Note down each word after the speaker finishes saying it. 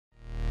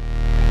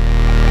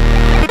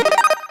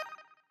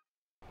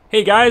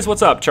Hey guys,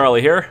 what's up?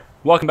 Charlie here.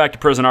 Welcome back to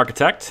Prison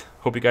Architect.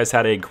 Hope you guys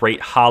had a great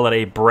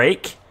holiday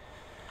break.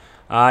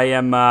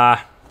 I'm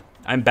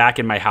back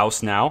in my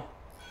house now.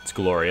 It's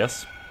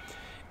glorious.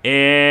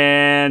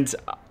 And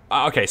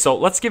okay, so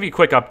let's give you a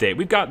quick update.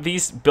 We've got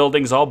these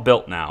buildings all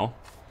built now.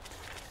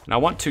 And I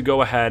want to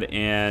go ahead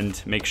and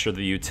make sure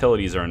the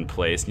utilities are in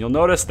place. And you'll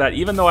notice that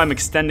even though I'm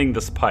extending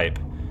this pipe,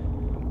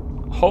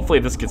 hopefully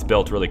this gets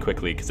built really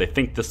quickly because I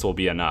think this will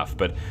be enough.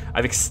 But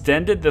I've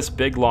extended this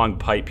big long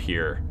pipe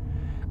here.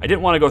 I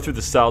didn't want to go through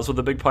the cells with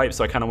the big pipe,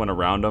 so I kind of went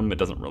around them. It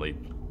doesn't really...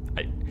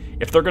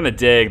 if they're going to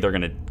dig, they're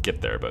going to get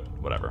there, but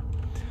whatever.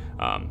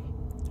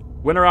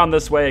 Went around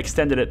this way,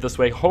 extended it this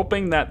way,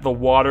 hoping that the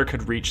water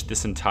could reach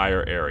this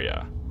entire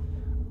area.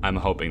 I'm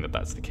hoping that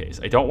that's the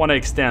case. I don't want to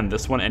extend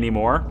this one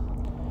anymore,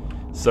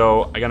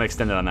 so I'm going to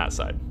extend it on that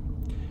side.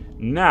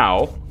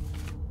 Now,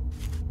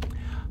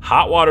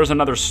 hot water is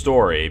another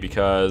story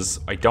because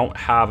I don't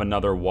have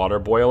another water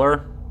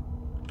boiler.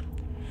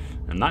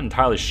 I'm not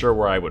entirely sure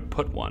where I would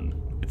put one.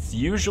 It's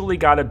usually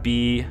got to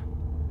be,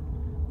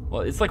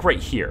 well, it's like right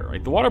here.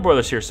 Right? The water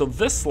boiler's here, so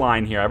this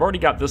line here, I've already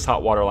got this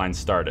hot water line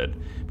started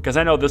because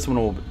I know this one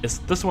will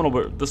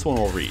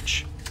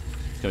reach.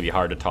 It's gonna be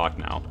hard to talk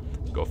now.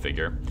 Go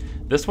figure.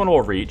 This one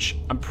will reach.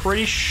 I'm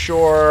pretty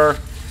sure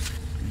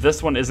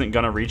this one isn't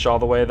gonna reach all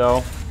the way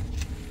though.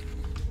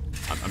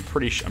 I'm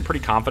pretty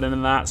confident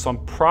in that. So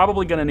I'm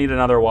probably gonna need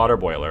another water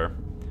boiler.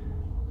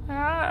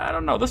 I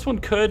don't know. This one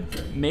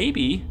could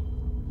maybe.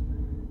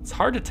 It's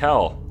hard to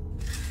tell.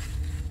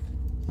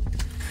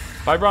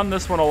 If I run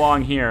this one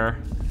along here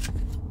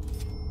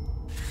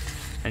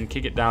and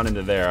kick it down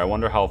into there, I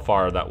wonder how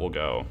far that will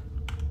go.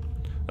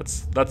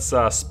 Let's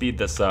speed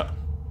this up.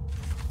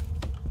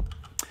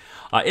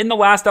 In the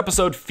last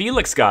episode,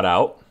 Felix got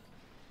out.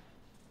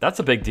 That's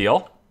a big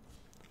deal.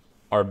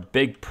 Our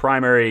big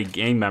primary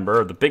gang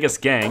member, the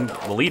biggest gang,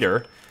 the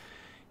leader,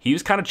 he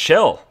was kind of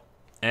chill.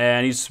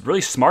 And he's really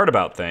smart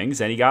about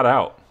things, and he got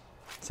out.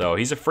 So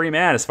he's a free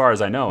man as far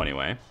as I know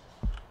anyway.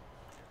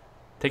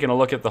 Taking a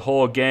look at the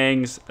whole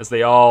gangs as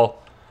they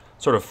all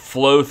sort of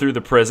flow through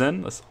the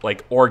prison. This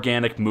like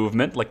organic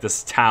movement, like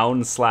this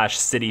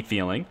town/city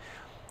feeling.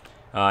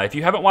 If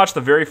you haven't watched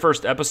the very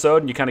first episode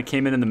and you kind of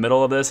came in the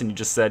middle of this and you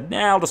just said,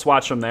 nah, I'll just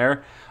watch from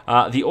there.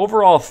 The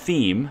overall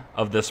theme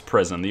of this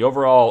prison, the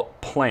overall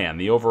plan,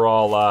 the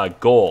overall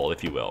goal,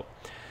 if you will,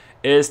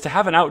 is to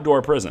have an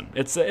outdoor prison.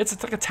 It's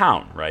like a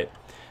town, right?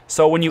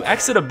 So when you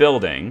exit a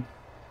building,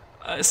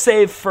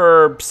 save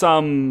for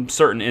some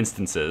certain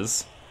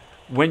instances,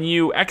 when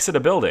you exit a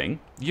building,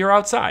 you're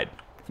outside.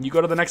 You go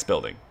to the next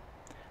building.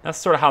 That's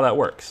sort of how that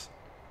works.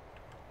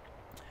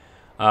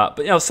 But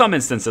you know, some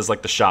instances,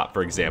 like the shop,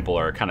 for example,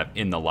 are kind of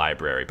in the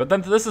library. But then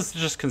this is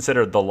just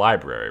considered the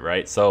library,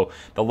 right? So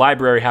the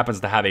library happens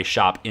to have a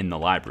shop in the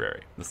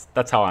library.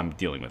 That's how I'm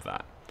dealing with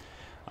that.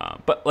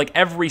 But like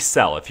every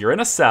cell, if you're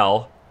in a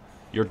cell,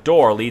 your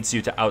door leads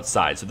you to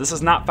outside. So this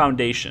is not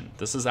foundation.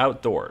 This is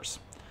outdoors,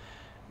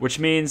 which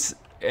means.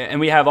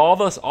 And we have all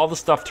the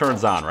stuff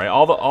turns on, right?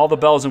 All the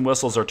bells and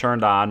whistles are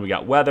turned on. We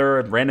got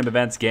weather, random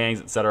events, gangs,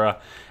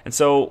 etc. And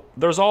so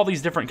there's all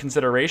these different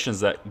considerations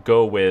that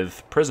go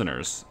with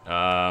prisoners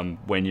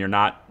when you're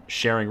not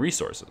sharing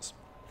resources,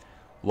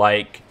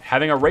 like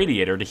having a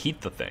radiator to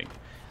heat the thing.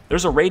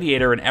 There's a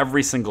radiator in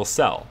every single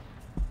cell.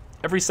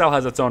 Every cell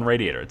has its own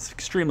radiator. It's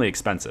extremely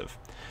expensive.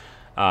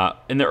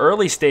 In the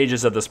early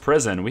stages of this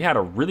prison, we had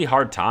a really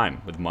hard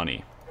time with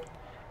money.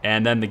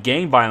 And then the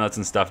gang violence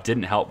and stuff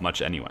didn't help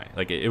much anyway.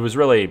 Like, it was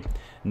really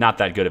not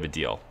that good of a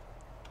deal.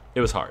 It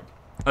was hard.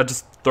 I'll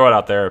just throw it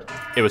out there.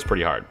 It was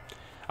pretty hard.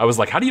 I was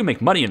like, how do you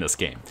make money in this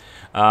game?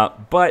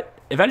 But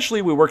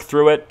eventually we worked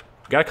through it.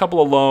 Got a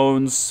couple of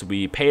loans.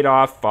 We paid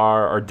off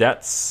our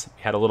debts.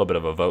 We had a little bit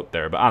of a vote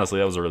there, but honestly,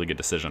 that was a really good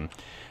decision.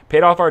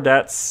 Paid off our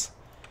debts.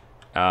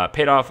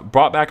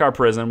 Brought back our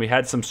prison. We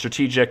had some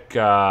strategic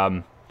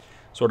we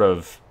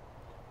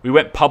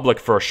went public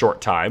for a short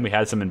time. We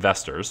had some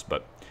investors,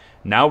 but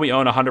now we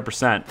own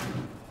 100%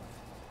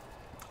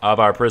 of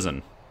our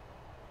prison.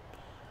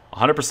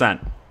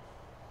 100%.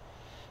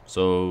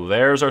 So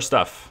there's our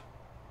stuff.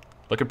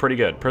 Looking pretty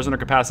good. Prisoner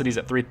capacity's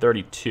at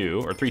 332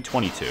 or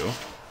 322.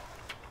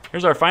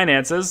 Here's our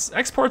finances.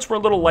 Exports were a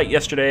little light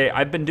yesterday.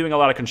 I've been doing a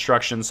lot of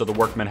construction, so the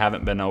workmen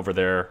haven't been over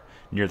there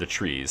near the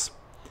trees.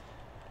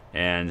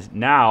 And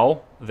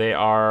now they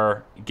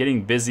are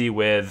getting busy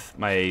with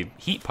my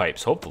heat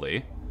pipes,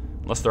 hopefully.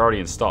 Unless they're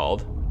already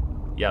installed.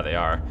 Yeah, they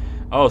are.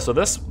 Oh, so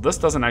this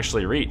doesn't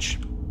actually reach.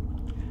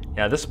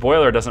 Yeah, this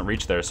boiler doesn't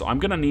reach there, so I'm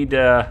gonna need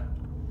to...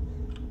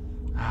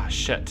 Ah,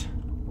 shit.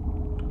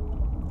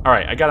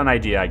 Alright, I got an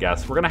idea, I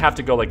guess. We're gonna have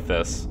to go like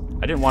this.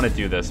 I didn't want to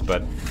do this,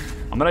 but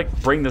I'm gonna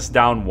bring this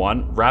down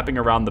one, wrapping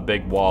around the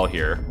big wall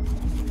here.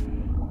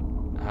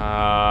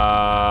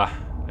 I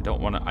don't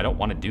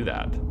wanna do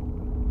that.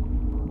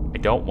 I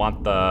don't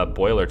want the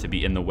boiler to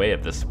be in the way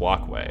of this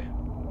walkway.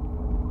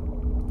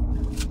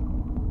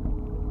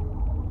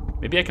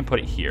 Maybe I can put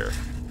it here.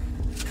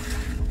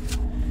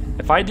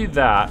 If I do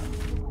that,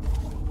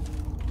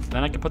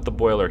 then I can put the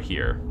boiler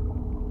here.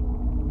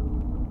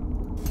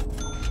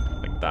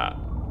 Like that.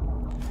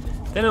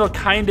 then it'll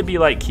kind of be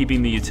like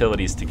keeping the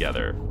utilities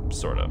together,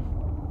 sort of.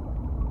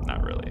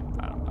 Not really.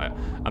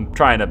 I'm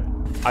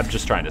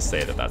just trying to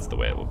say that that's the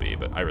way it will be,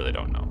 but I really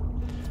don't know.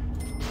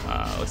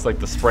 Looks like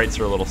the sprites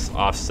are a little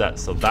offset,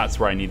 so that's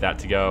where I need that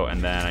to go,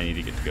 and then I need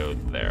to get to go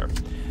there.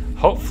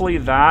 Hopefully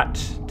that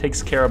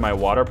takes care of my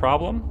water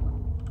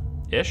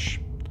problem-ish.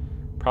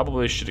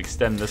 Probably should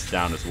extend this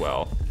down as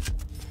well.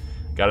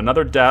 Got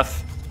another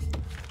death.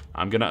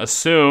 I'm gonna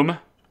assume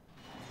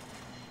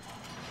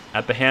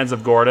at the hands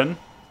of Gordon.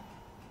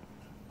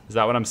 Is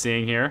that what I'm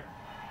seeing here?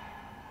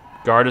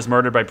 Guard is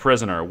murdered by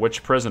prisoner.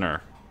 Which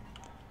prisoner?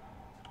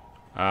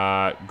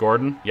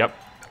 Gordon? Yep,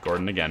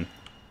 Gordon again.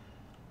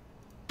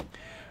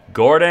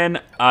 Gordon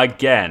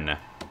again.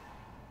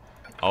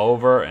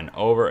 Over and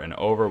over and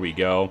over we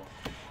go.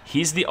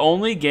 He's the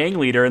only gang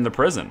leader in the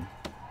prison.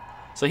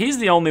 So he's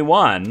the only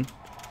one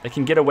that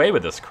can get away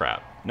with this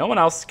crap. No one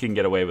else can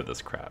get away with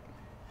this crap.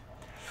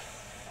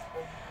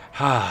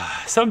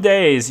 Some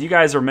days, you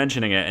guys are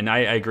mentioning it, and I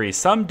agree.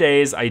 Some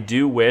days I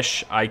do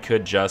wish I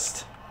could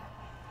just,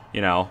 you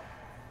know,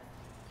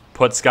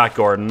 put Scott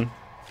Gordon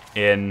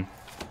in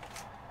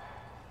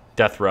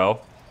death row.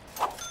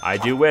 I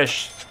do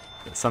wish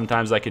that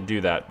sometimes I could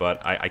do that,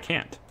 but I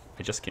can't.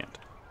 I just can't.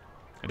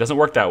 It doesn't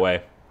work that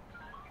way.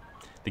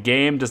 The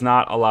game does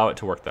not allow it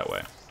to work that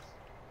way.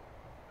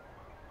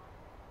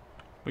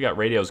 We got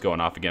radios going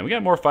off again. We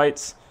got more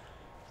fights.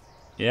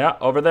 Yeah,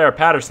 over there.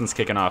 Patterson's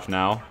kicking off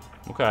now.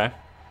 Okay,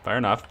 fair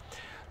enough.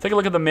 Take a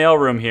look at the mail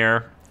room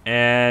here,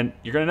 and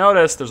you're going to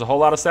notice there's a whole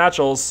lot of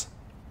satchels.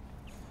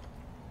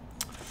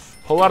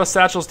 Whole lot of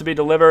satchels to be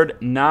delivered,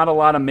 not a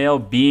lot of mail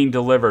being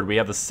delivered. We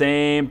have the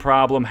same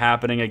problem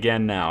happening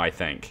again now, I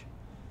think.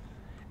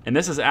 And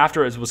this is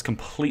after it was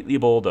completely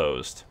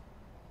bulldozed.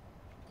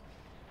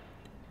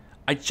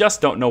 I just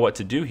don't know what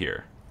to do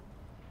here.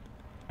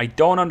 I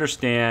don't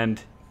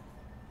understand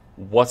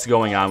what's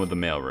going on with the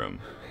mailroom.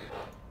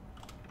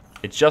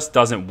 It just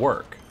doesn't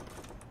work.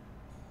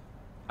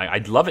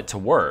 I'd love it to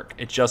work.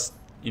 It just,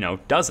 you know,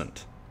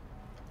 doesn't.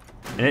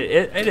 And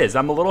it is.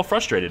 I'm a little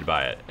frustrated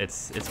by it.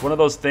 It's one of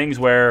those things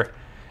where,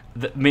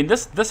 I mean,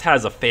 this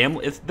has a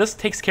family. This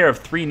takes care of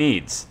 3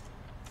 needs,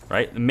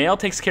 right? The mail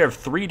takes care of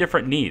 3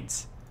 different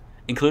needs,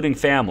 including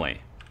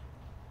family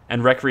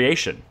and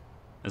recreation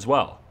as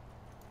well.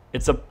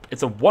 It's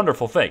a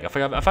wonderful thing.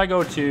 If I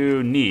go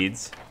to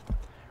needs,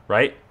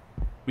 right?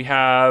 We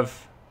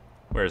have,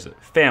 where is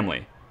it?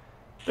 Family.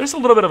 There's a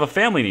little bit of a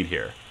family need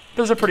here.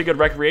 There's a pretty good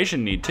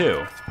recreation need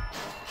too.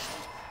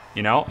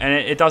 You know, and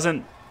it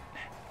doesn't,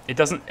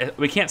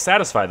 we can't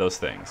satisfy those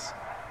things.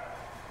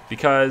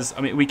 Because,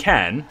 I mean, we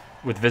can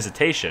with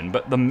visitation,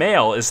 but the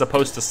mail is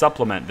supposed to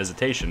supplement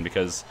visitation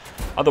because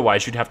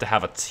otherwise you'd have to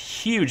have a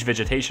huge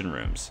visitation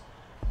rooms.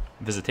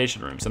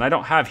 And I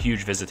don't have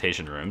huge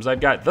visitation rooms. I've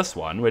got this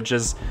one, which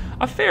is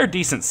a fair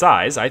decent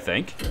size, I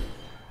think.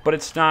 But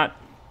it's not,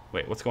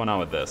 wait, what's going on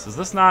with this? Is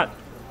this not,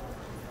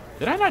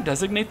 did I not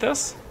designate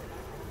this?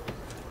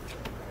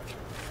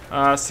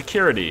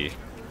 Security.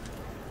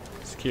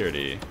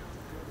 Security.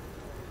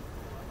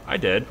 I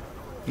did.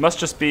 It must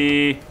just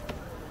be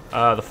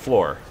the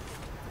floor.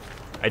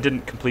 I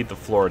didn't complete the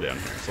floor down.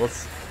 So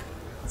let's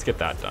get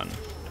that done.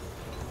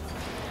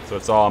 So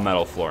it's all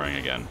metal flooring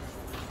again.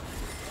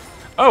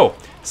 Oh,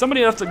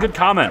 somebody left a good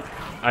comment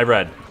I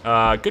read.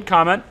 Good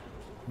comment.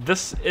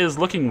 This is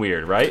looking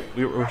weird, right?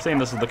 We were saying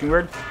this is looking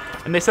weird.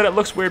 And they said it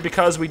looks weird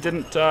because we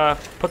didn't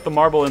put the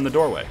marble in the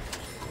doorway.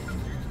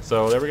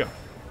 So there we go.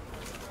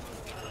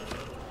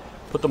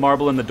 Put the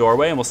marble in the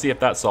doorway and we'll see if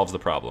that solves the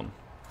problem.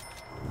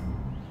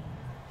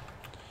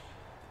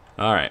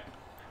 Alright.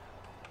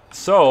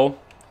 So,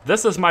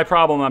 this is my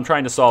problem I'm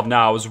trying to solve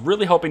now. I was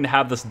really hoping to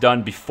have this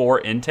done before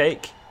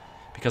intake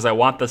because I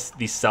want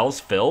these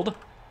cells filled.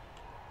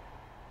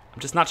 I'm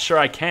just not sure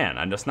I can.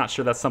 I'm just not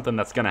sure that's something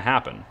that's going to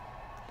happen.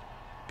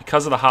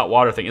 Because of the hot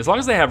water thing. As long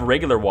as they have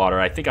regular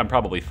water, I think I'm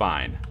probably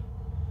fine.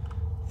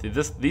 See,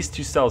 these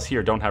 2 cells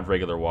here don't have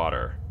regular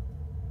water.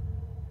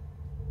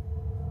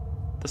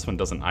 This one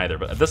doesn't either,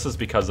 but this is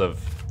because of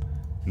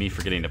me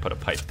forgetting to put a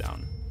pipe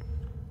down.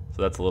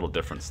 So that's a little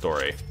different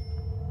story.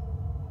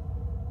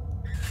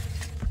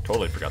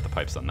 Totally forgot the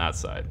pipes on that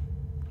side.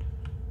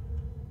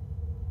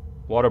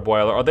 Water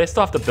boiler. Oh, they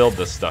still have to build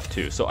this stuff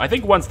too. So I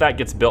think once that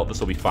gets built, this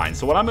will be fine.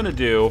 So what I'm going to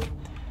do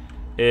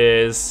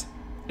is,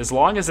 as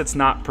long as it's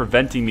not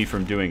preventing me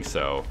from doing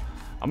so,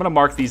 I'm going to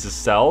mark these as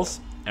cells,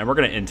 and we're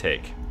going to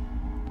intake.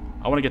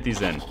 I want to get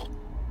these in.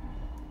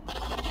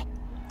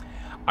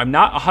 I'm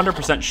not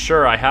 100%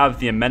 sure I have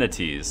the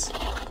amenities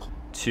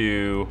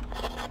to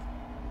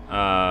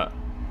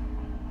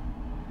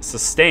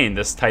sustain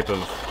this type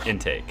of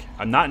intake.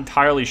 I'm not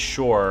entirely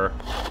sure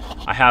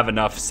I have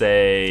enough,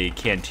 say,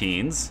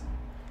 canteen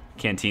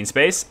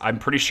space. I'm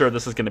pretty sure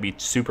this is going to be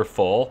super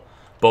full.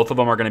 Both of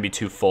them are going to be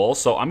too full,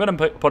 so I'm going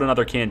to put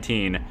another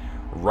canteen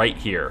right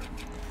here.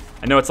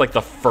 I know it's like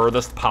the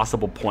furthest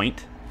possible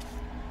point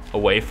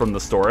away from the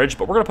storage,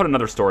 but we're going to put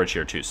another storage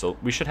here too, so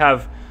we should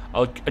have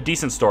a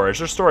decent storage.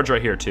 There's storage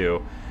right here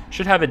too.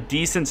 Should have a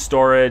decent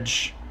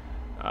storage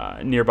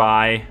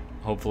nearby.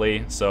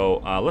 hopefully. So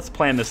let's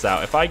plan this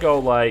out. If I go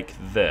like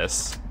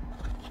this,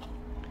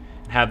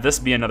 and have this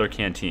be another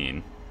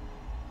canteen,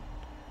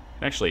 I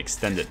can actually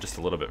extend it just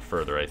a little bit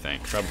further, I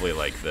think. Probably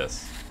like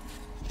this.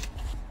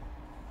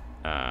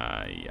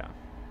 Yeah,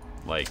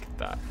 like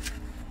that.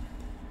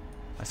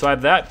 So I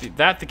have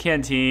that the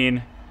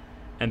canteen,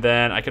 and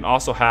then I can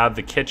also have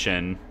the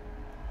kitchen.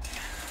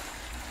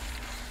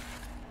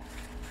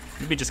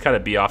 Maybe just kind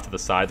of be off to the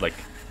side, like,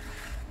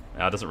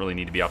 it doesn't really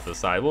need to be off to the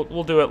side.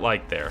 We'll do it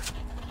like there.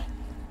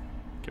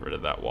 Get rid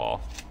of that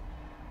wall.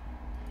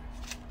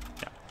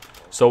 Yeah.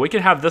 So we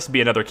can have this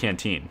be another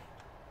canteen.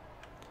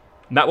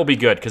 And that will be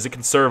good because it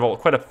can serve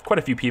quite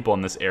a few people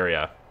in this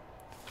area.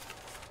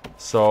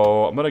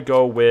 So I'm gonna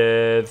go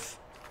with,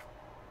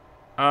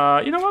 you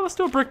know what? Let's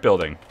do a brick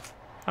building.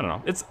 I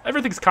don't know.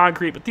 Everything's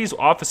concrete, but these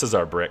offices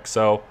are brick.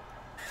 So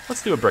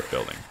let's do a brick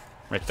building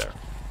right there.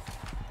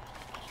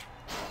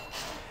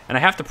 And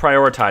I have to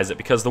prioritize it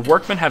because the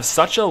workmen have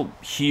such a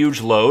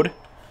huge load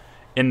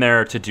in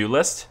their to-do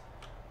list.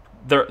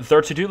 Their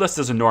to-do list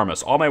is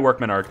enormous. All my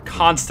workmen are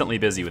constantly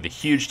busy with a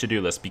huge to-do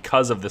list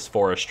because of this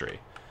forestry.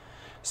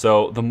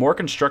 So the more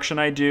construction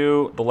I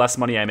do, the less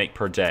money I make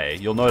per day.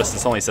 You'll notice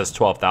this only says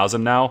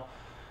 12,000 now,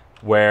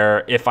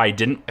 where if I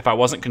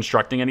wasn't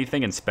constructing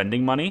anything and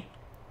spending money,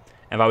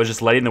 if I was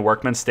just letting the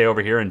workmen stay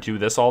over here and do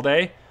this all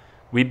day,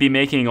 we'd be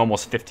making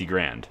almost 50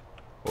 grand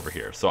over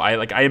here. So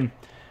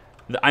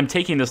I'm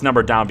taking this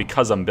number down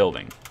because I'm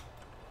building.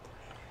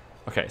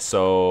 Okay,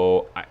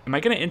 so am I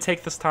going to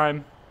intake this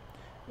time?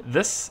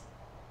 This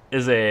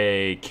is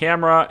a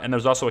camera, and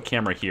there's also a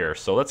camera here.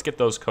 So let's get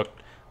those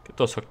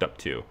hooked up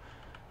too.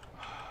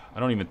 I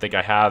don't even think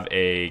I have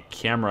a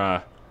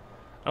camera.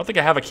 I don't think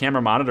I have a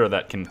camera monitor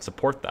that can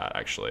support that,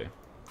 actually.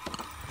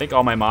 I think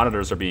all my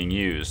monitors are being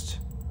used.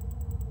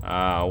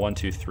 1,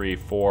 2, 3,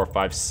 4,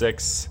 5,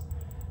 6,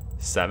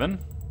 7.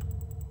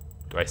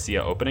 Do I see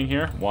an opening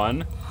here?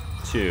 1,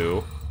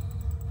 2,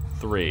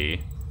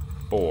 3,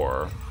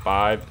 4,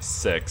 5,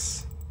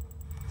 6,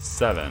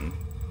 7.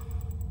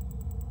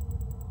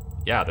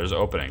 Yeah, there's an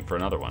opening for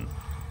another one.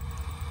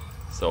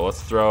 So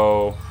let's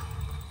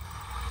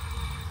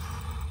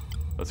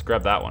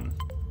grab that one.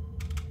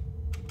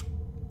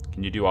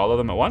 Can you do all of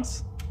them at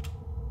once?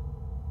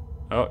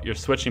 Oh, you're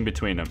switching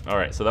between them. All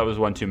right, so that was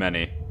one too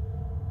many.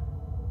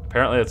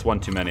 Apparently that's one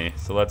too many.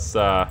 So let's,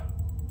 hold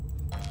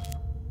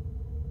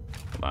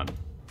on.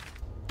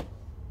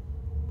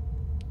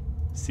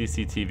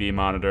 CCTV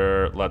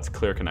monitor, let's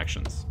clear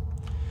connections.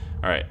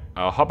 All right,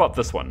 how about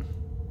this one?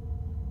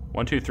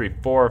 1, 2, 3,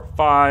 4,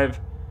 5,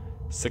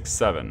 6,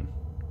 7.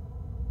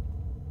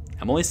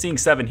 I'm only seeing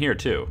 7 here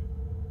too.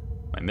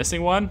 Am I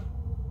missing one?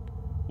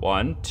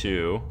 1,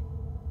 2,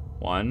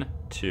 1,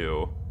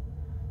 2,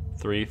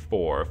 3,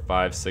 4,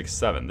 5, 6,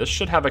 7. This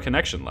should have a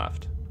connection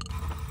left.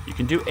 You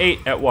can do 8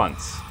 at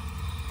once.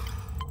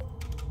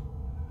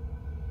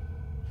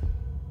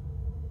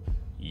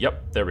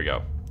 Yep, there we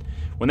go.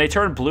 When they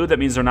turn blue, that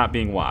means they're not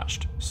being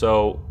watched.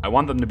 So I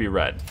want them to be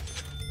red.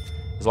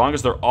 As long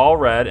as they're all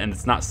red and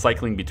it's not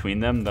cycling between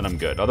them, then I'm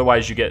good.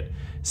 Otherwise, you get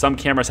some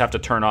cameras have to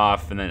turn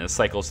off and then it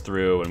cycles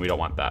through, and we don't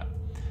want that.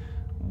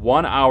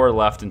 1 hour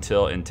left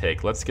until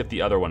intake. Let's get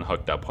the other one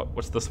hooked up.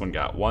 What's this one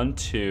got? 1,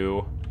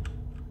 2.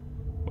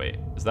 Wait,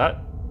 is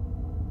that?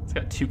 It's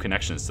got 2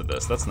 connections to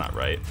this. That's not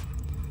right.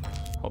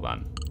 Hold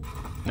on.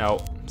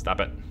 No,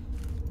 stop it.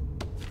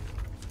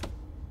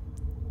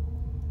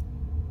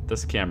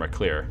 This camera,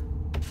 clear.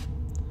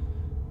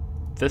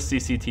 This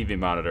CCTV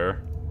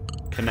monitor,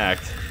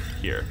 connect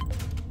here.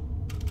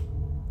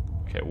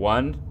 Okay,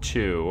 1,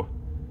 2,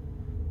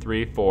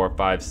 3, 4,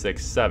 5,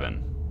 6,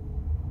 7.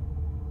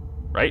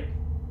 Right?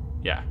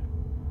 Yeah.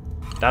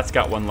 That's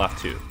got one left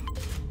too.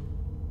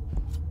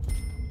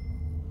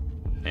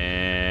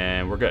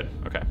 And we're good.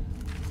 Okay.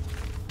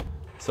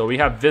 So we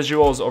have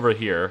visuals over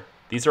here.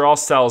 These are all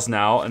cells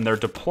now, and their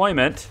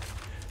deployment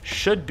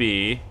should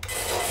be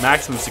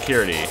maximum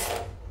security.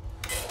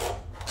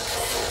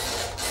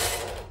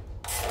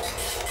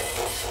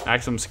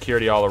 Maximum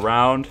security all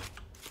around.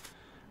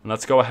 And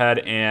let's go ahead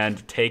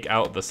and take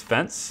out this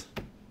fence.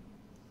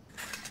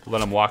 Let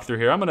them walk through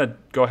here. I'm gonna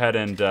go ahead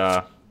and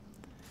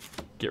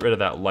get rid of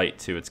that light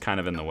too. It's kind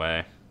of in the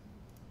way.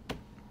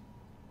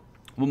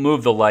 We'll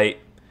move the light.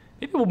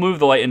 Maybe we'll move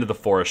the light into the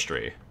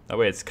forestry. That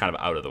way it's kind of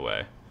out of the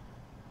way.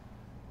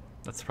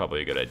 That's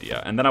probably a good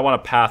idea. And then I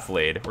want a path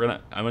laid. I'm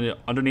gonna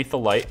underneath the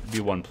light be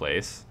one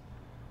place.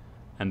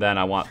 And then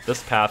I want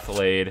this path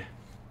laid.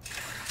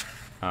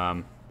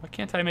 Why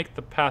can't I make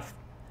the path?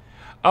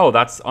 Oh,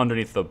 that's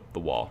underneath the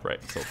wall,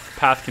 right? So the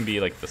path can be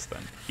like this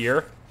then.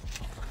 Here.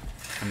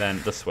 And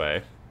then this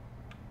way.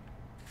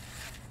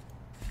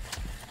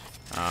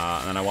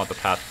 And then I want the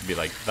path to be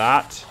like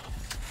that.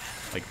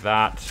 Like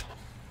that.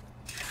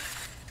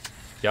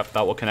 Yep,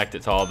 that will connect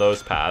it to all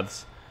those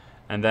paths.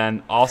 And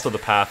then also the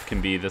path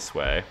can be this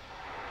way.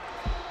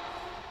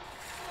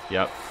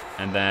 Yep.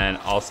 And then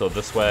also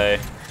this way.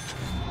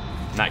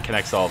 And that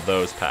connects all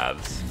those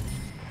paths.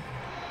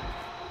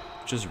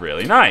 Which is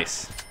really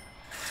nice.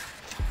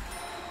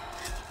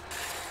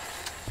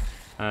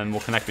 And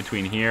we'll connect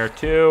between here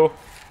too,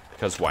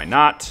 because why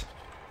not?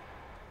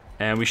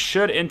 And we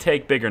should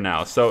intake bigger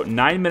now. So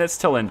 9 minutes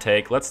till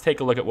intake. Let's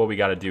take a look at what we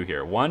got to do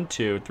here. 1,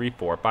 2, 3,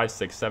 4, 5,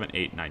 6, 7,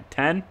 8, 9,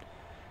 10.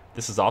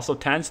 This is also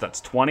 10, so that's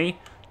 20.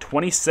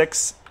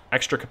 26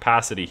 extra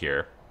capacity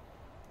here.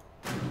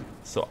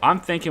 So I'm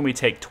thinking we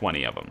take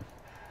 20 of them.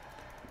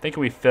 I'm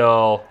thinking we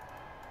fill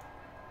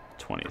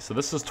 20. So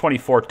this is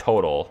 24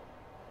 total.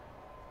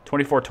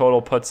 24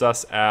 total puts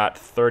us at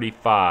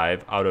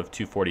 35 out of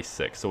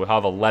 246. So we'll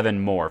have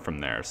 11 more from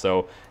there.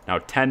 So now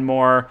 10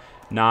 more,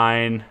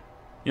 9.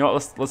 You know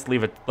what, let's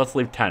leave it. Let's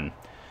leave 10.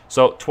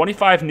 So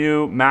 25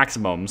 new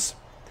maximums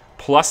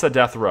plus a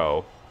death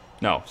row.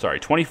 No, sorry,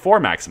 24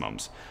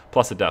 maximums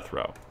plus a death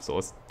row. So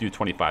let's do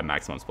 25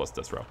 maximums plus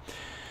death row.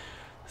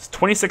 It's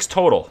 26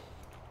 total.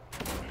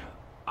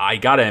 I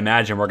gotta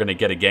imagine we're gonna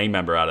get a gang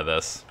member out of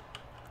this.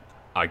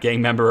 A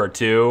gang member or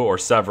two or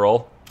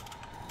several.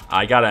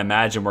 I gotta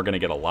imagine we're gonna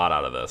get a lot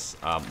out of this.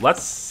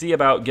 Let's see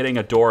about getting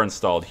a door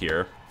installed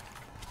here.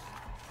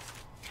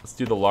 Let's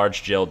do the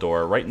large jail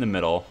door right in the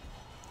middle.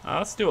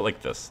 Let's do it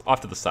like this,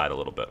 off to the side a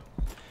little bit.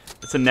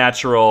 It's a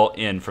natural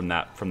in from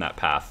that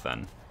path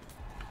then.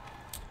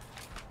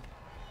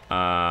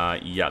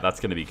 Yeah, that's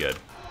gonna be good.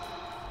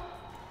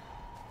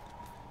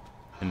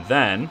 And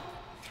then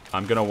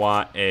I'm gonna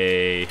want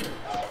a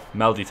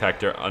metal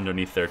detector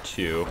underneath there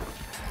too.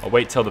 I'll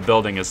wait till the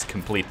building is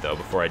complete though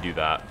before I do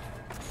that.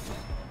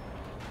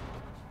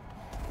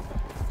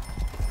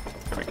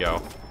 There we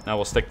go. Now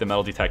we'll stick the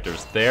metal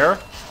detectors there.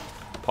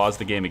 Pause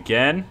the game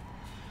again.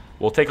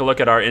 We'll take a look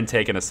at our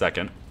intake in a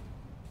second.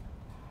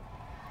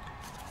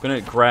 I'm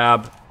gonna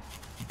grab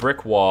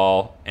brick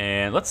wall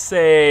and let's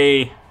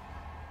say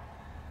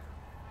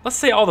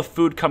all the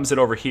food comes in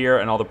over here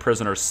and all the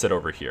prisoners sit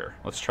over here.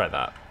 Let's try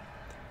that.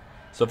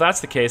 So if that's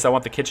the case, I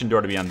want the kitchen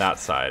door to be on that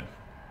side.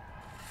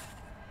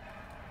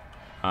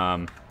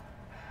 Hang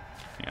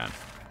on.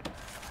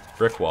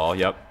 Brick wall,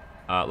 yep.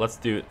 Let's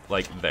do it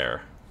like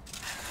there.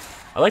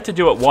 I like to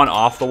do it one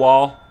off the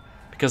wall,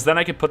 because then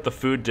I can put the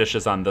food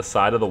dishes on this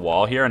side of the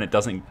wall here, and it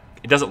doesn't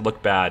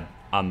look bad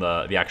on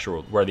the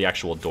actual where the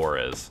actual door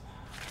is.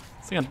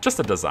 So again, just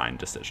a design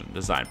decision,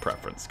 design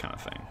preference kind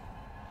of thing.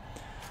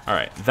 All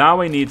right, now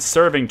we need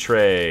serving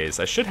trays.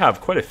 I should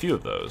have quite a few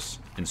of those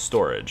in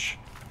storage.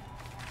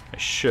 I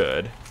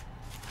should,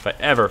 if I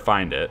ever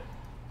find it.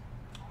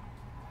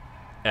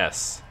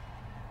 S.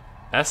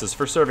 S is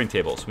for serving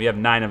tables. We have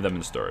 9 of them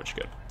in storage.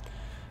 Good.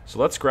 So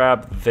let's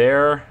grab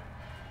there,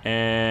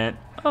 and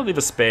I'll leave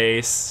a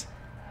space.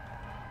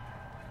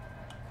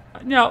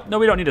 No,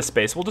 we don't need a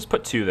space. We'll just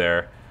put 2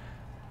 there.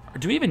 Or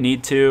do we even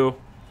need 2?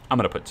 I'm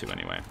going to put 2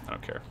 anyway. I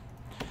don't care.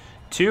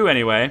 2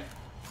 anyway.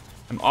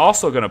 I'm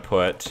also going to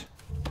put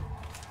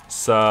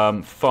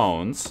some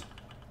phones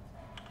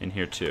in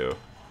here too,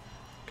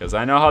 because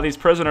I know how these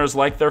prisoners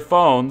like their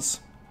phones.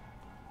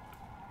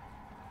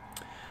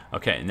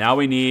 Okay, now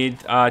we need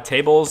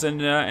tables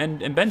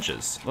and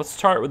benches. Let's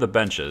start with the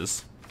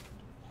benches.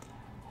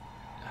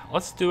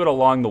 Let's do it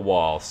along the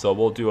wall. So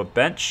we'll do a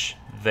bench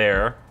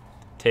there.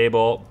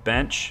 Table,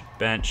 bench,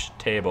 bench,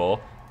 table,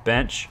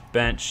 bench,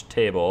 bench,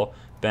 table,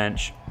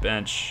 bench,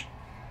 bench,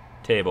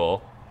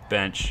 table,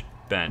 bench,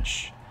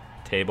 bench,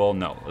 table.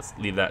 No, let's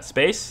leave that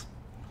space.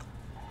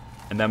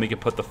 And then we can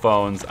put the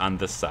phones on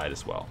this side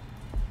as well.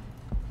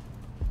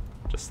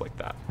 Just like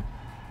that.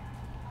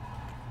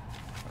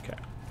 Okay.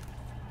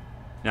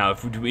 Now,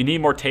 do we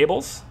need more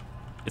tables?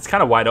 It's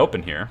kind of wide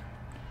open here.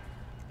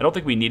 I don't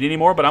think we need any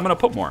more, but I'm going to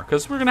put more,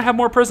 because we're going to have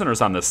more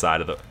prisoners on this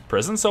side of the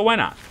prison, so why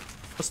not?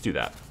 Let's do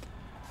that.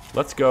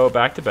 Let's go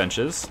back to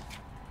benches.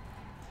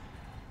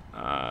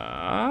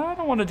 I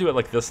don't want to do it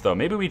like this, though.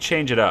 Maybe we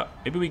change it up.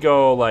 Maybe we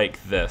go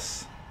like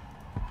this.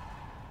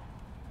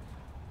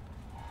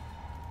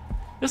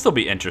 This will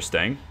be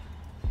interesting.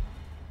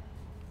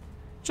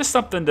 Just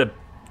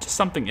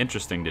something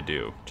interesting to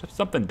do. Just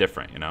something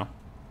different, you know?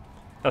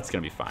 That's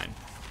going to be fine.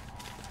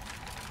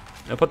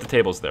 I'll put the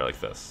tables there like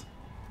this.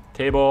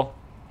 Table,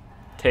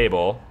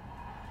 table,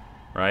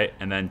 right?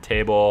 And then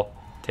table,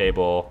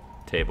 table,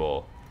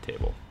 table,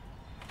 table.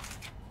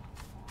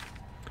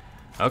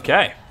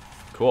 Okay,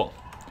 cool.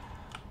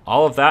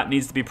 All of that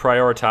needs to be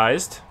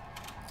prioritized.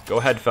 Go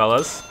ahead,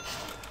 fellas.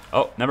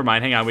 Oh, never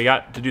mind. Hang on. We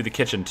got to do the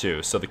kitchen,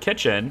 too. So the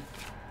kitchen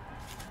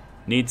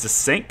needs a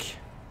sink.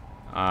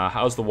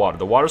 How's the water?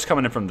 The water's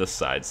coming in from this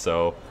side.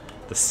 So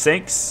the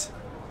sinks,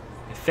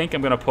 I think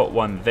I'm going to put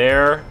one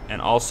there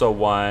and also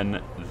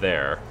one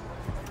there.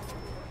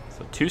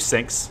 So 2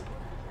 sinks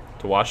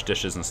to wash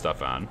dishes and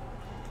stuff on.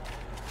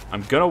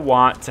 I'm going to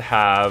want to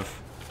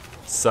have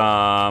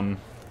some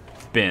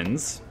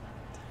bins.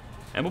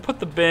 And we'll put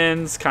the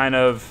bins kind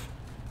of...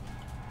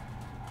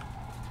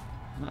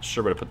 I'm not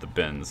sure where to put the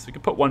bins. We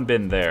could put one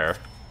bin there.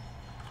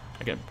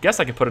 I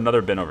guess I could put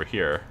another bin over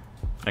here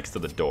next to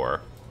the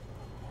door.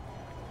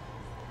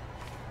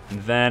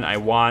 And then I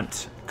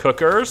want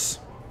cookers.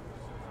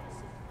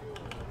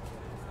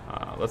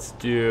 Let's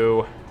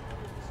do...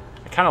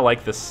 I kind of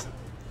like this...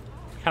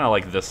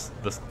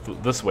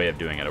 this way of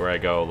doing it, where I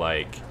go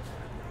like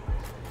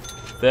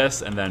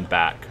this and then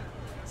back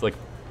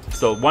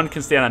So one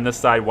can stand on this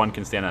side, one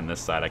can stand on this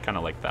side. I kind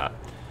of like that.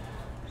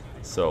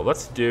 So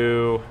let's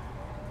do...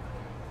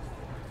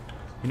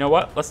 You know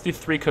what? Let's do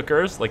 3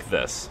 cookers like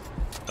this.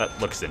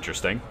 That looks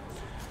interesting.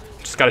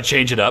 Just got to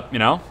change it up, you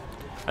know?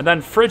 And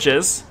then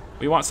fridges.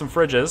 We want some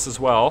fridges as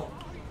well.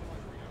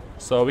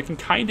 So we can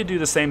kind of do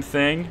the same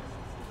thing.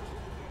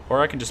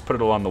 Or I can just put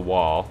it along the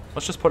wall.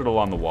 Let's just put it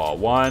along the wall.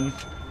 1,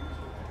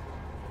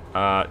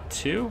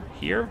 2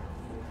 here?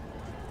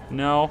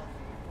 No.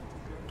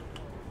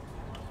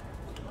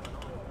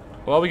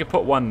 Well, we could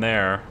put 1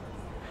 there.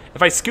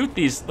 If I scoot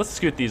these, let's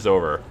scoot these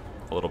over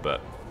a little bit.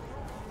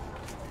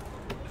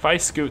 If I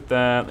scoot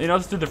them, you know,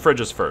 let's do the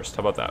fridges first.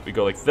 How about that? We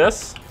go like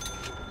this,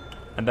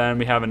 and then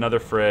we have another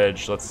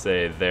fridge, let's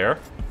say there.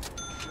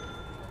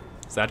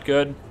 Is that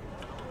good?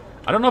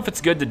 I don't know if it's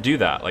good to do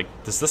that.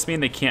 Like, does this mean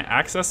they can't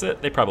access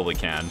it? They probably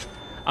can.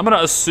 I'm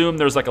gonna assume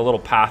there's like a little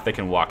path they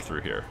can walk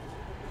through here.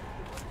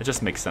 It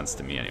just makes sense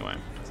to me anyway.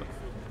 So,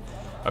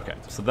 okay,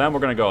 so then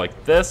we're gonna go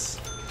like this,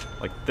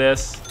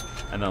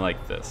 and then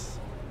like this.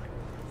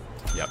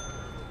 Yep.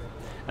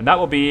 And that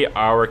will be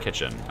our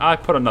kitchen. I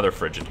put another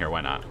fridge in here,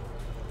 why not?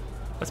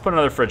 Let's put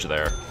another fridge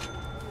there.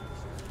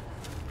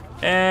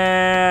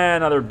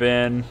 And another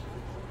bin.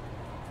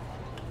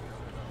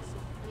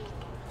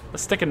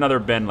 Let's stick another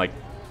bin like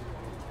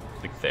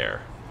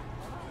there.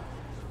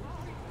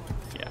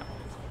 Yeah.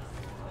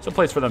 Some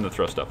place for them to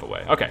throw stuff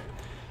away. Okay.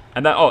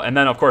 And then, and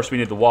then of course we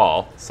need the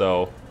wall.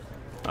 So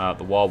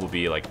the wall will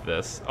be like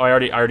this. Oh, I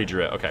already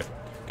drew it. Okay,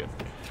 good.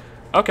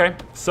 Okay,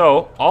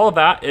 so all of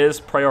that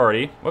is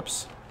priority.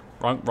 Whoops,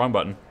 wrong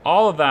button.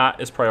 All of that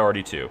is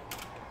priority 2.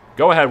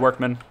 Go ahead,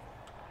 workman.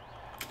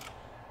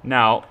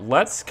 Now,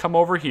 let's come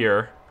over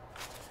here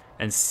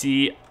and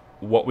see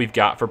what we've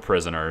got for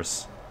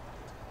prisoners.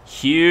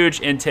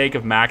 Huge intake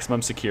of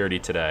maximum security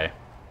today.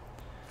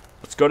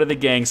 Let's go to the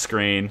gang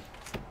screen.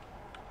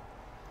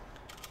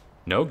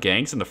 No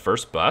gangs in the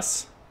first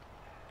bus?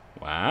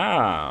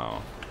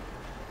 Wow.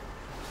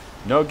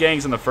 No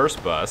gangs in the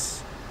first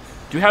bus.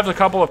 Do have a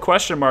couple of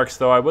question marks,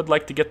 though. I would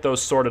like to get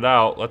those sorted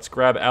out. Let's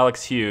grab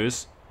Alex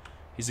Hughes.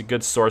 He's a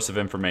good source of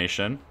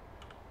information.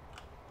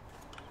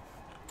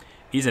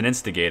 He's an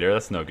instigator.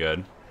 That's no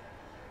good.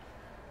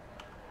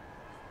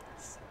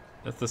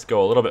 Let's just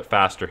go a little bit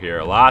faster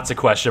here. Lots of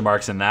question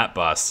marks in that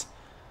bus.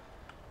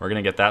 We're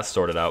going to get that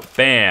sorted out.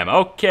 Bam.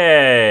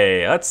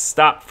 Okay. Let's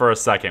stop for a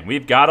second.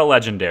 We've got a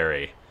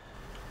legendary.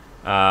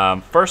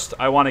 First,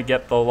 I want to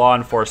get the law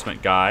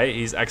enforcement guy.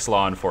 He's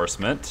ex-law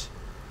enforcement.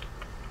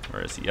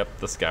 Where is he? Yep,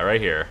 this guy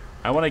right here.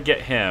 I want to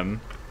get him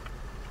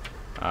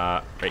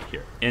right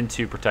here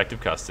into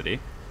protective custody.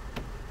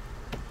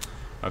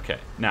 Okay.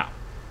 Now,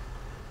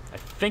 I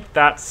think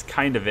that's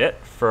kind of it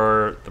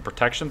for the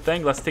protection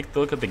thing. Let's take a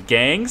look at the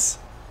gangs.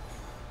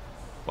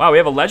 Wow, we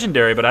have a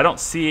legendary, but I don't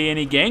see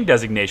any gang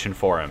designation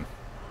for him.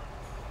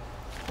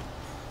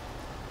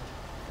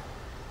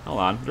 Hold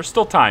on, there's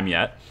still time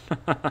yet.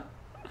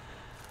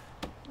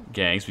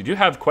 Gangs, we do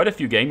have quite a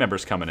few gang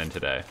members coming in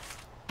today.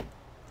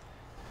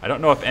 I don't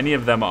know if any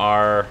of them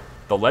are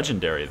the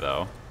legendary,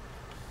 though.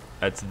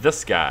 It's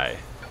this guy.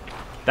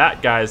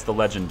 That guy's the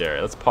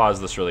legendary. Let's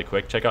pause this really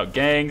quick. Check out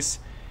gangs.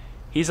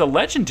 He's a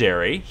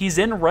legendary. He's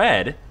in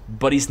red,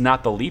 but he's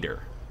not the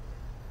leader.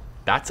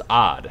 That's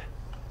odd.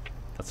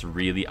 That's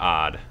really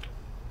odd.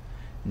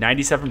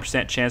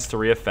 97% chance to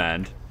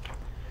reoffend.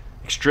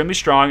 Extremely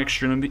strong,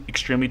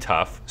 extremely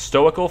tough.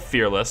 Stoical,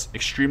 fearless,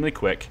 extremely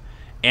quick.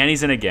 And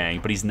he's in a gang,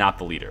 but he's not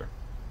the leader.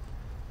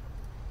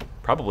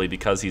 Probably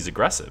because he's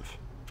aggressive.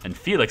 And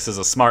Felix is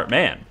a smart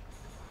man.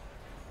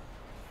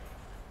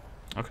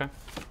 Okay.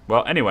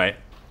 Well, anyway,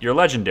 you're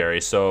legendary,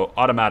 so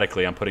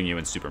automatically I'm putting you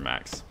in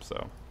Supermax.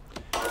 So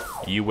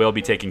you will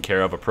be taken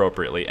care of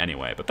appropriately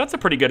anyway. But that's a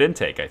pretty good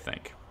intake, I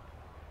think.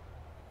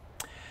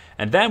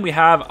 And then we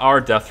have our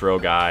death row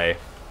guy,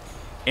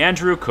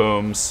 Andrew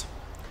Coombs.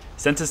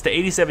 Sentenced to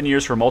 87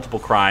 years for multiple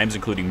crimes,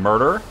 including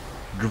murder,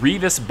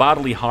 grievous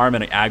bodily harm,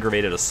 and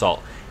aggravated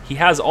assault. He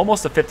has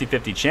almost a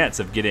 50-50 chance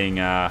of getting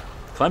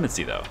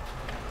clemency, though.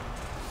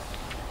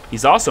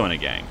 He's also in a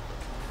gang.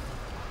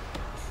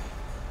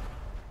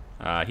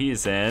 He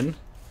is in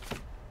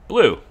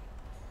blue.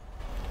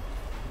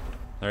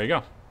 There you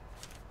go.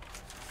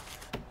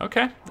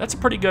 Okay, that's a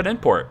pretty good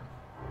import.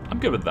 I'm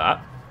good with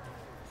that.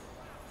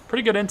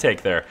 Pretty good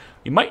intake there.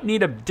 You might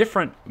need a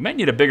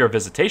bigger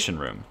visitation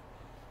room.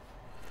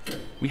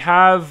 We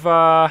have,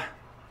 that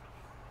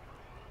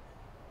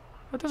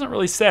doesn't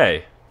really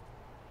say.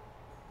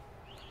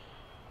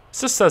 It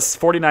just says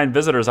 49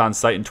 visitors on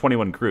site and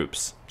 21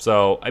 groups.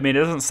 So, I mean, it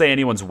doesn't say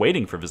anyone's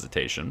waiting for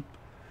visitation.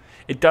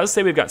 It does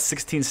say we've got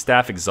 16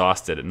 staff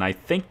exhausted, and I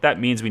think that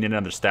means we need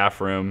another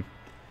staff room.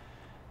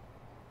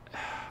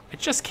 I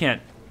just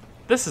can't,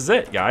 this is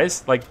it,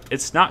 guys. Like,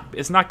 it's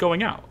not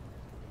going out.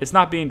 It's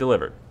not being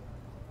delivered.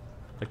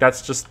 Like,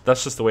 that's just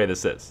the way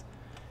this is.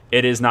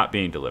 It is not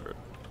being delivered.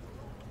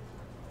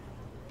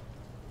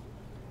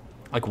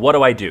 Like, what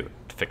do I do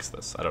to fix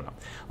this? I don't know.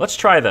 Let's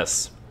try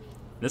this.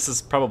 This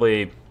is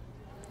probably...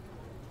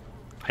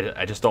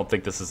 I just don't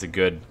think this is a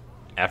good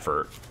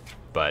effort,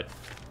 but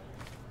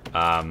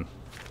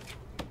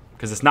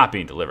because it's not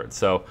being delivered.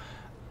 So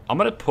I'm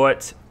going to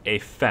put a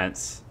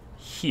fence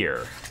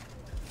here.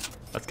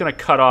 That's going to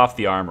cut off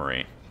the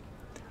armory.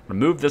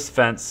 Remove this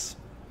fence.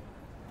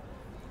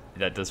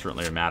 That doesn't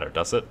really matter,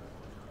 does it?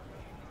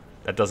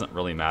 That doesn't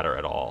really matter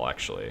at all,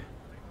 actually.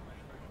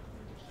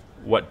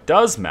 What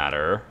does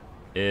matter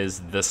is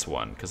this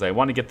one, because I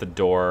want to get the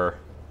door.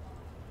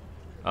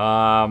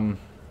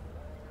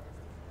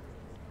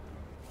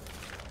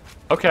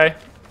 Okay,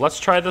 let's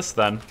try this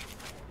then.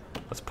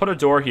 Let's put a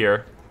door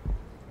here.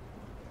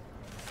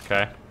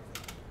 Okay.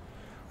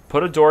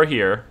 Put a door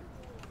here.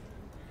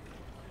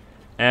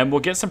 And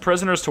we'll get some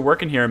prisoners to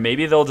work in here.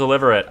 Maybe they'll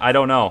deliver it. I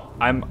don't know.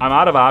 I'm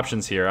out of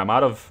options here.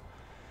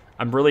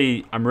 I'm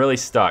really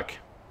stuck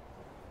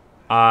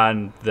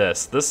on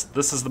this. This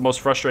is the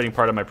most frustrating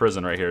part of my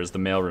prison right here, is the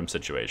mailroom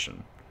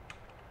situation.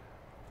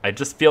 I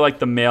just feel like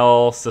the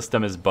mail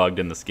system is bugged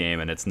in this game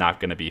and it's not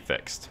going to be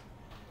fixed.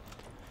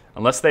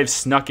 Unless they've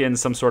snuck in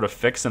some sort of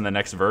fix in the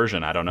next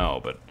version, I don't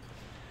know. But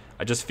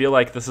I just feel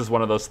like this is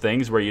one of those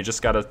things where you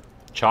just got to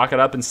chalk it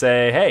up and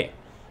say, hey,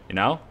 you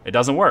know, it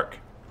doesn't work.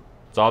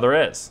 That's all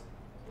there is.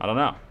 I don't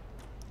know.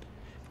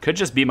 Could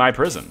just be my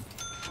prison.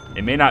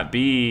 It may not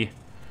be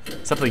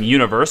something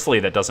universally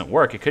that doesn't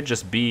work. It could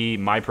just be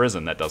my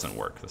prison that doesn't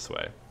work this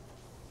way.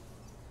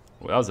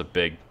 Well, that was a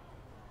big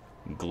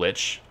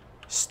glitch.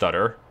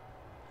 Stutter.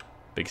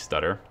 Big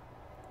stutter.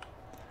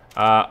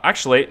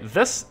 Actually,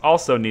 this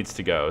also needs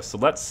to go. So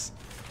let's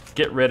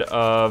get rid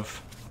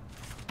of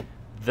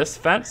this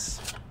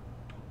fence.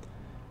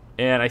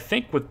 And I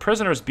think with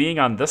prisoners being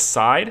on this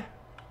side...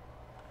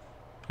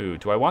 Ooh,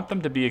 do I want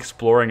them to be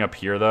exploring up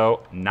here,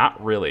 though?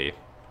 Not really.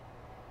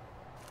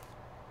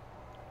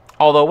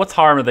 Although, what's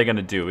harm are they going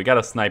to do? We got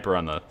a sniper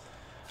on the...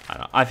 I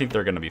don't know. I think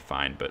they're going to be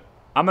fine, but...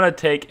 I'm going to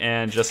take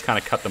and just kind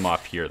of cut them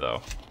off here,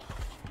 though.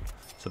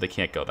 So they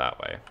can't go that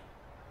way.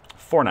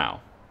 For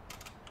now.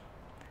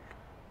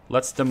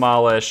 Let's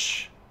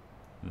demolish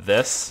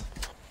this.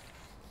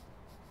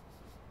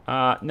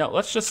 No,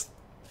 let's just...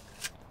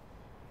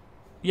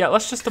 Yeah,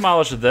 let's just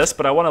demolish this,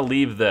 but I want to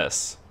leave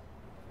this.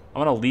 I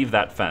want to leave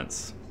that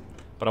fence.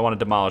 But I want to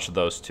demolish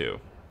those two.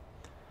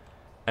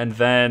 And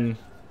then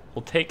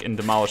we'll take and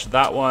demolish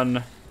that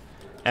one.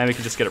 And we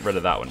can just get rid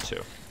of that one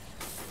too.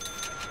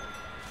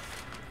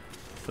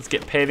 Let's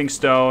get paving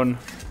stone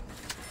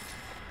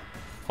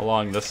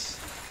along this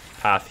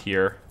path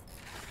here.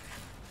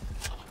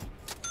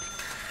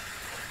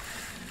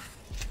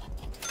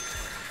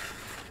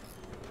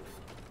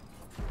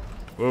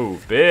 Whoa,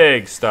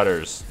 big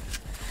stutters.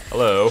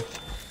 Hello.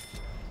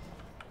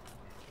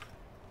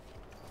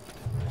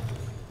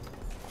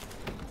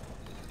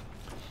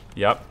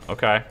 Yep,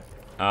 okay.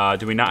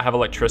 Do we not have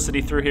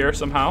electricity through here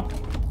somehow?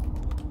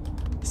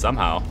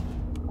 Somehow.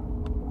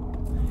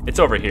 It's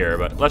over here,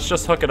 but let's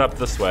just hook it up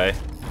this way.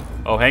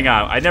 Oh, hang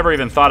on. I never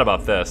even thought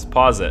about this.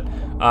 Pause it.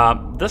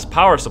 This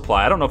power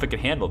supply, I don't know if it can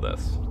handle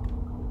this.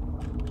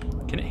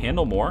 Can it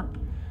handle more?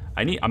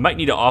 I might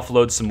need to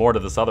offload some more to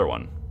this other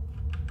one,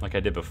 like I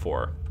did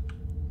before.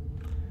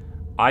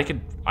 I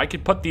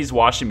could put these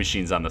washing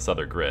machines on this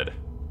other grid.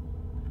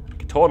 I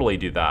could totally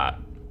do that.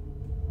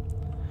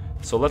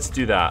 So let's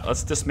do that.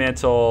 Let's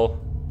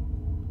dismantle.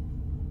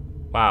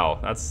 Wow,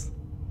 that's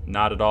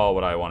not at all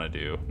what I want to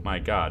do. My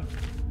God.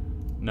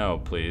 No,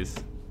 please.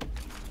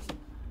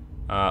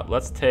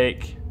 Let's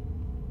take...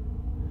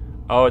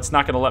 Oh, it's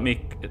not going to let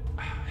me...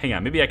 Hang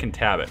on, maybe I can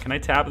tab it. Can I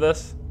tab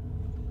this?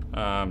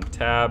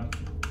 Tab...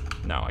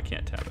 No, I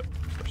can't tab it.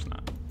 Of course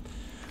not.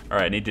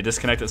 Alright, I need to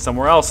disconnect it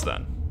somewhere else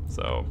then.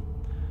 So,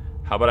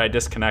 how about I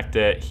disconnect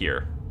it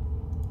here?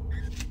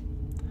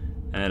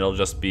 And it'll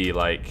just be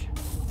like...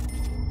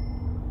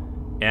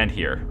 And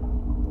here.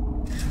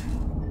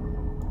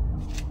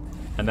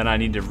 And then I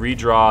need to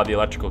redraw the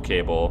electrical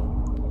cable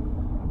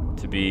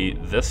to be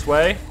this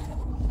way.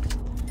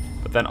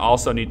 But then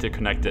also need to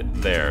connect it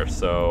there.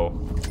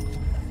 So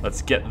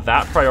let's get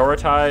that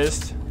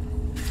prioritized.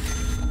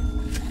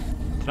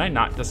 Did I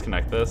not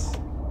disconnect this?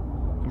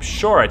 I'm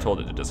sure I told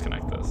it to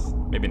disconnect this.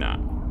 Maybe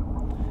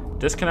not.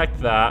 Disconnect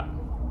that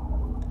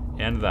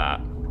and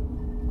that.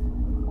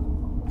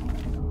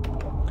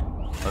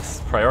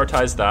 Let's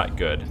prioritize that,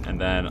 good. And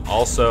then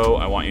also,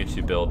 I want you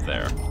to build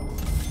there.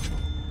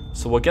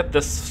 So we'll get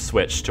this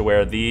switch to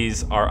where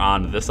these are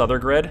on this other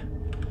grid.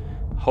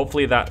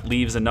 Hopefully that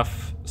leaves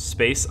enough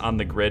space on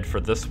the grid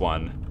for this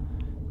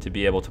one to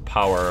be able to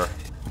power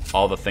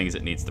all the things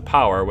it needs to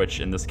power, which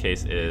in this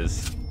case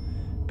is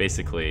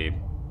basically,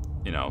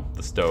 you know,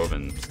 the stove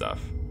and stuff.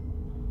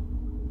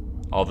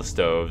 All the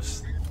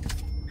stoves.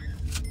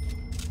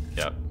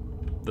 Yep.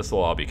 This will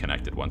all be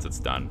connected once it's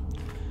done.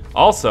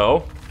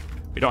 Also,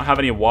 we don't have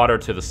any water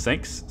to the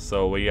sinks,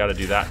 so we gotta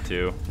do that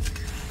too.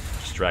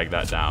 Just drag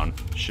that down.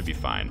 Should be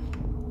fine.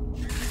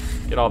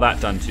 Get all that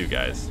done too,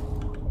 guys.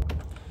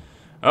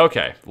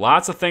 Okay,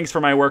 lots of things for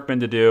my workmen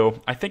to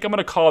do. I think I'm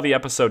gonna call the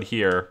episode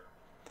here.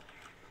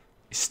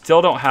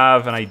 Still don't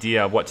have an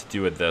idea of what to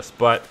do with this,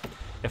 but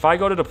if I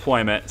go to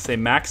deployment, say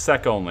max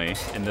sec only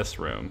in this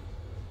room.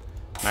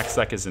 Max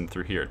sec is in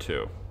through here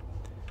too.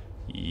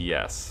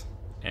 Yes.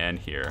 and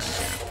here, and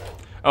here.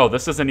 Oh,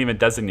 this isn't even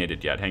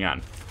designated yet. Hang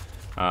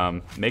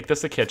on. Make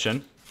this a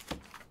kitchen.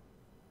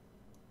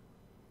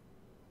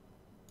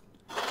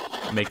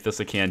 Make this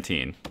a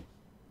canteen.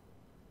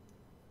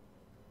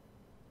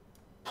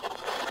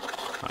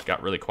 Oh, it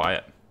got really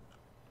quiet.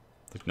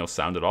 Like no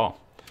sound at all.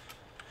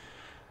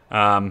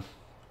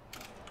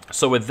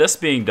 So with this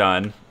being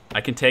done,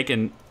 I can take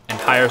and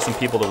hire some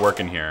people to work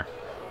in here.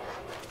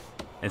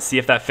 And see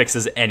if that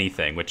fixes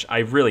anything, which I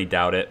really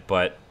doubt it,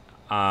 but,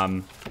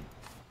 I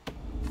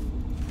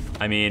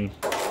mean,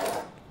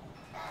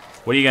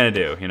 what are you gonna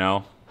do, you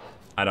know?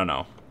 I don't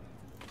know.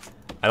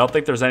 I don't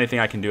think there's anything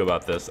I can do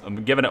about this.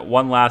 I'm giving it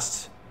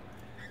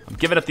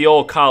the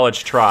old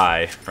college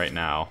try right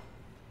now.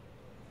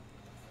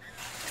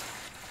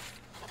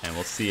 And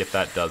we'll see if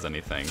that does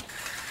anything.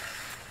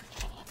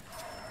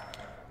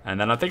 And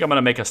then I think I'm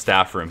gonna make a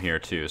staff room here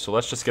too. So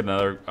let's just get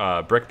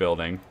another brick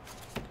building.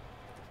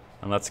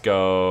 And let's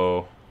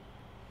go...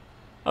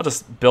 I'll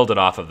just build it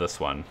off of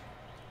this one.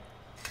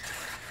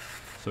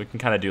 So we can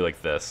kind of do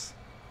like this.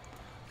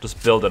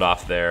 Just build it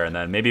off there, and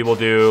then maybe we'll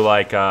do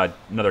like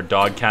another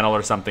dog kennel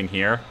or something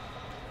here.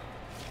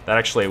 That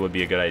actually would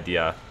be a good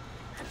idea.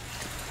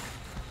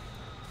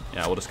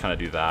 Yeah, we'll just kind of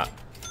do that.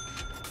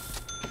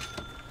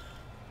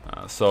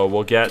 So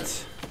we'll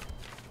get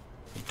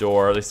a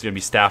door. At least it's going to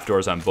be staff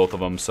doors on both of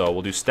them. So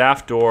we'll do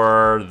staff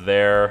door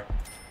there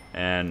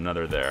and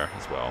another there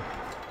as well.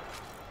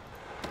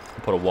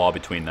 Put a wall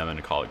between them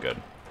and call it good.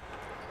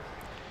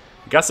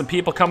 We got some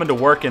people coming to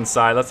work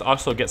inside. Let's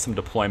also get some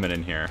deployment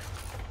in here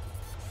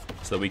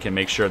so that we can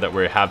make sure that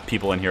we have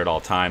people in here at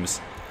all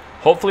times.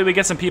 Hopefully we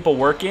get some people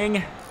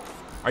working.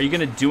 Are you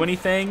going to do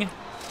anything?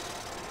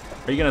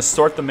 Are you going to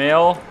sort the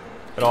mail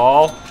at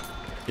all?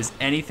 Is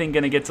anything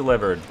going to get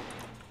delivered?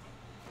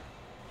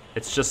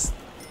 It's just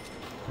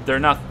they're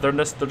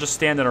just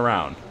standing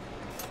around.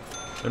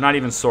 They're not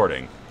even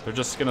sorting. They're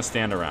just going to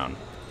stand around.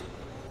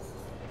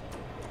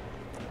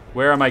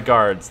 Where are my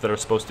guards that are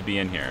supposed to be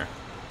in here?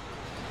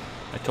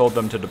 I told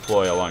them to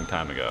deploy a long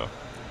time ago.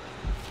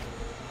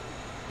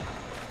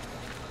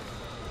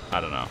 I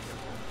don't know.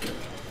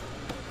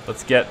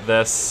 Let's get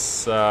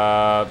this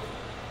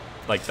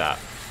like that.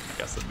 I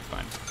guess that'd be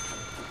fine.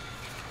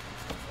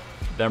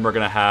 Then we're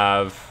gonna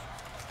have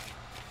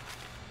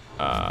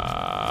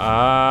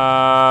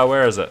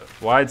where is it?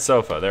 Wide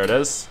sofa. There it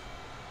is.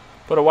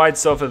 Put a wide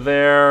sofa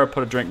there.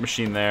 Put a drink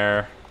machine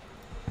there.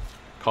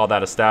 Call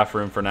that a staff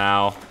room for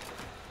now.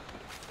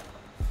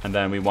 And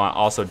then we want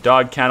also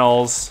dog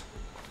kennels.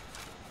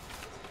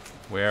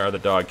 Where are the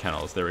dog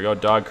kennels? There we go,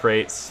 dog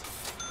crates.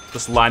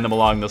 Just line them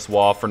along this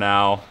wall for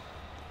now.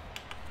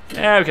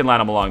 Yeah, we can line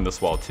them along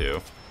this wall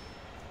too.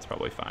 It's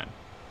probably fine.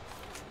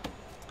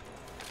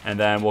 And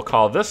then we'll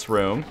call this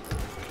room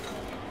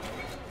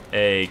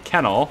a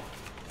kennel.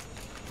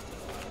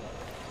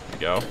 There we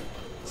go.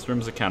 This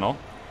room's a kennel.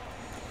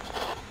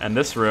 And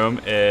this room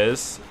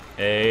is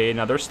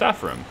another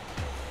staff room.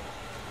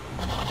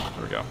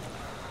 There we go.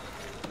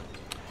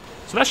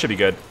 So that should be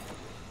good.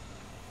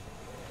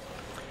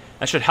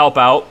 That should help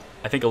out,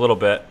 I think, a little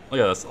bit. Look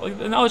at this.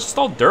 No, it's just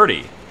all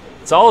dirty.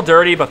 It's all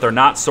dirty, but they're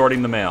not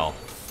sorting the mail.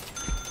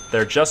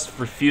 They're just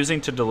refusing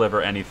to deliver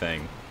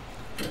anything.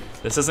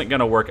 This isn't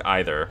going to work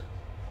either.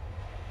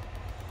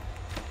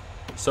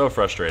 So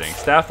frustrating.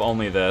 Staff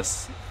only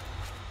this.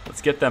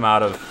 Let's get them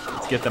out of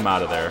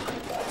there.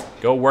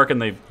 Go work in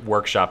the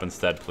workshop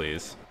instead,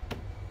 please.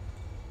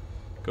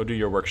 Go do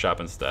your workshop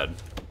instead.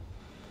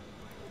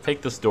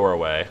 Take this door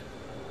away.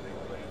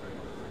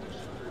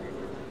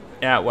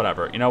 Yeah,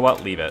 whatever. You know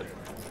what? Leave it.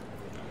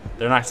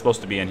 They're not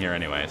supposed to be in here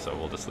anyway, so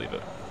we'll just leave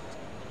it.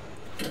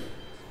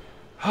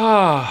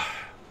 I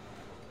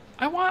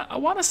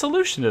want a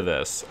solution to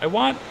this. I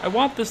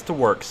want this to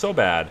work so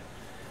bad.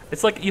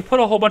 It's like you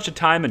put a whole bunch of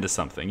time into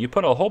something. You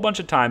put a whole bunch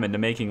of time into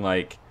making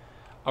like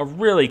a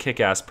really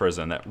kick-ass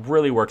prison that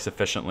really works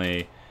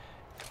efficiently.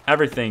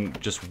 Everything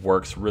just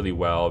works really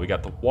well. We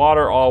got the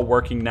water all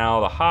working now.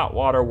 The hot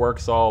water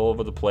works all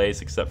over the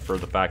place, except for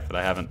the fact that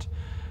I haven't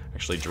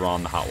actually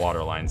drawn the hot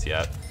water lines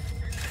yet.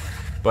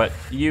 But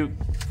you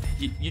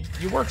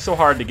work so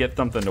hard to get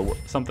something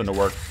to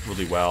work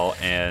really well,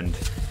 and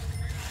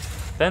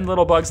then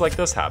little bugs like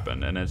this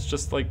happen, and it's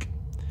just like,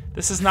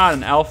 this is not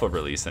an alpha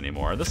release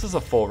anymore. This is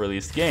a full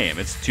release game.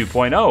 It's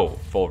 2.0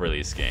 full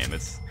release game.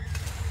 It's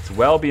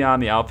well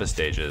beyond the alpha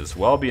stages,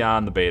 well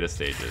beyond the beta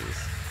stages.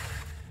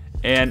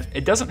 And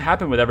it doesn't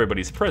happen with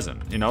everybody's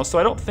prison, you know? So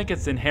I don't think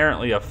it's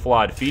inherently a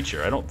flawed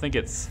feature. I don't think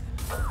it's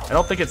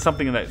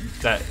something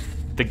that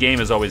the game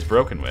is always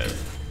broken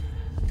with.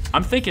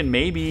 I'm thinking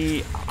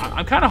maybe,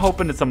 I'm kind of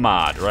hoping it's a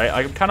mod, right?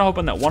 I'm kind of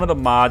hoping that one of the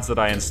mods that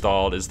I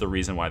installed is the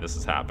reason why this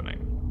is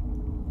happening.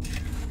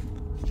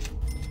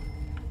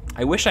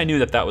 I wish I knew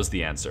that that was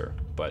the answer,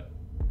 but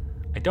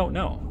I don't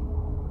know.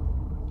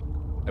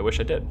 I wish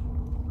I did.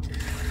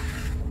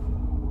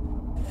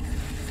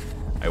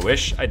 I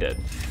wish I did.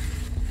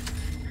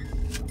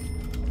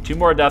 2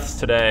 more deaths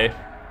today.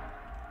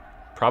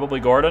 Probably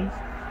Gordon.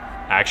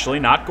 Actually,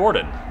 not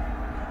Gordon.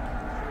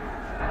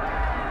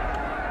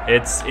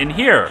 It's in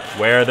here,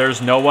 where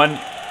there's no one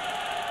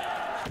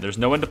And there's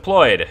no one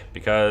deployed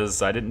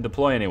because I didn't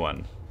deploy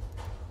anyone.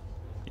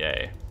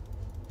 Yay.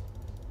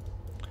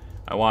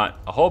 I want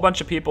a whole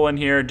bunch of people in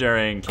here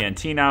during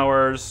canteen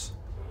hours.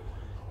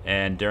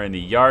 And during the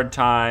yard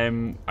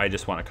time, I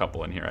just want a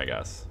couple in here, I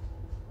guess.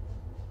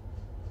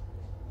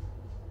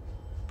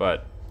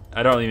 But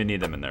I don't even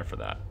need them in there for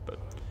that. But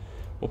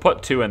we'll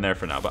put 2 in there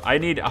for now. But I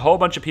need a whole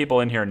bunch of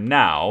people in here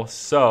now.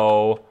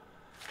 So,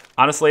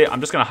 honestly, I'm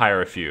just going to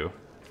hire a few.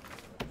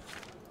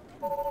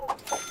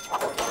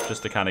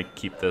 Just to kind of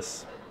keep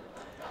this...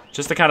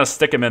 Just to kind of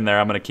stick them in there,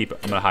 I'm going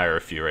to hire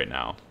a few right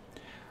now.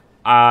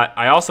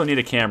 I also need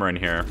a camera in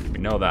here. We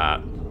know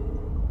that.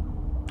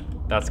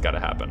 That's got to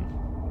happen.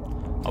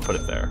 I'll put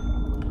it there.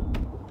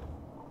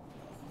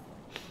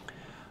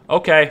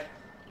 Okay.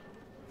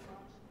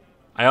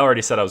 I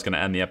already said I was going to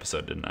end the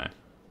episode, didn't I?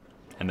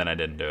 And then I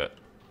didn't do it.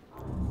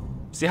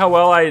 See how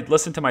well I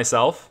listened to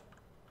myself?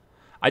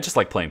 I just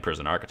like playing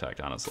Prison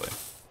Architect, honestly.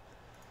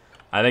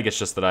 I think it's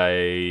just that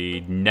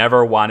I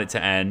never want it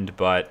to end,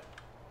 but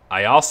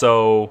I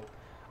also...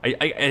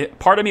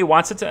 part of me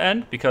wants it to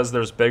end because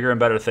there's bigger and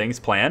better things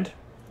planned.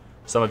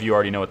 Some of you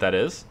already know what that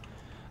is.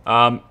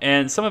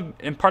 And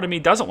part of me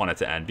doesn't want it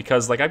to end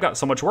because like I've got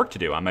so much work to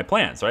do on my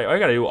plans, right? I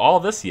got to do all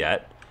this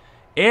yet,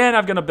 and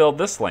I'm gonna build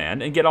this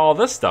land and get all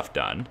this stuff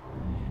done,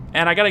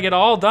 and I got to get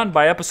all done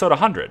by episode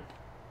 100,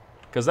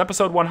 because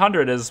episode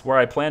 100 is where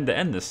I plan to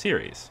end this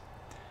series.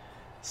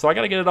 So I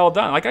got to get it all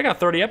done. Like I got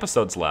 30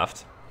 episodes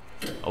left,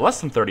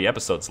 less than 30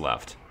 episodes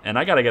left, and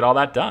I got to get all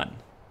that done.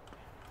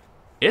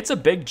 It's a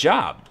big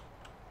job,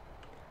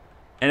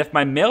 and if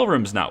my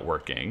mailroom's not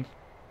working,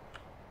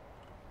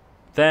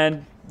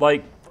 then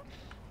like.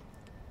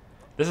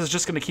 This is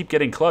just going to keep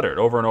getting cluttered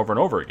over and over and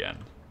over again.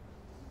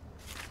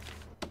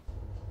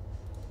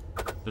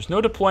 There's no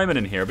deployment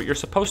in here, but you're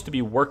supposed to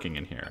be working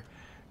in here.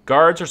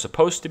 Guards are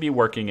supposed to be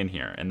working in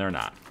here, and they're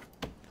not.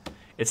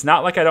 It's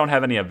not like I don't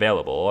have any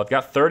available. I've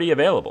got 30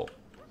 available.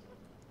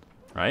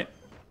 Right?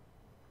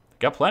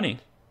 Got plenty.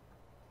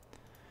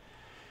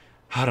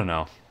 I don't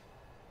know.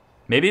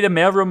 Maybe the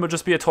mailroom will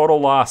just be a total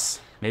loss.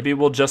 Maybe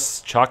we'll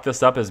just chalk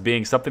this up as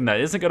being something that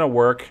isn't going to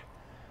work.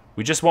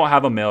 We just won't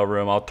have a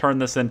mailroom. I'll turn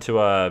this into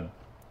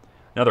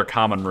another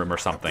common room or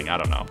something. I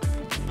don't know.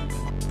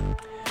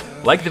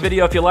 Like the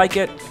video if you like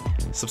it.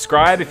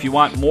 Subscribe if you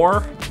want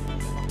more.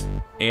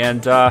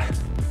 And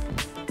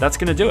that's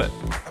going to do it.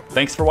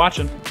 Thanks for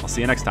watching. I'll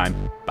see you next time.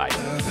 Bye.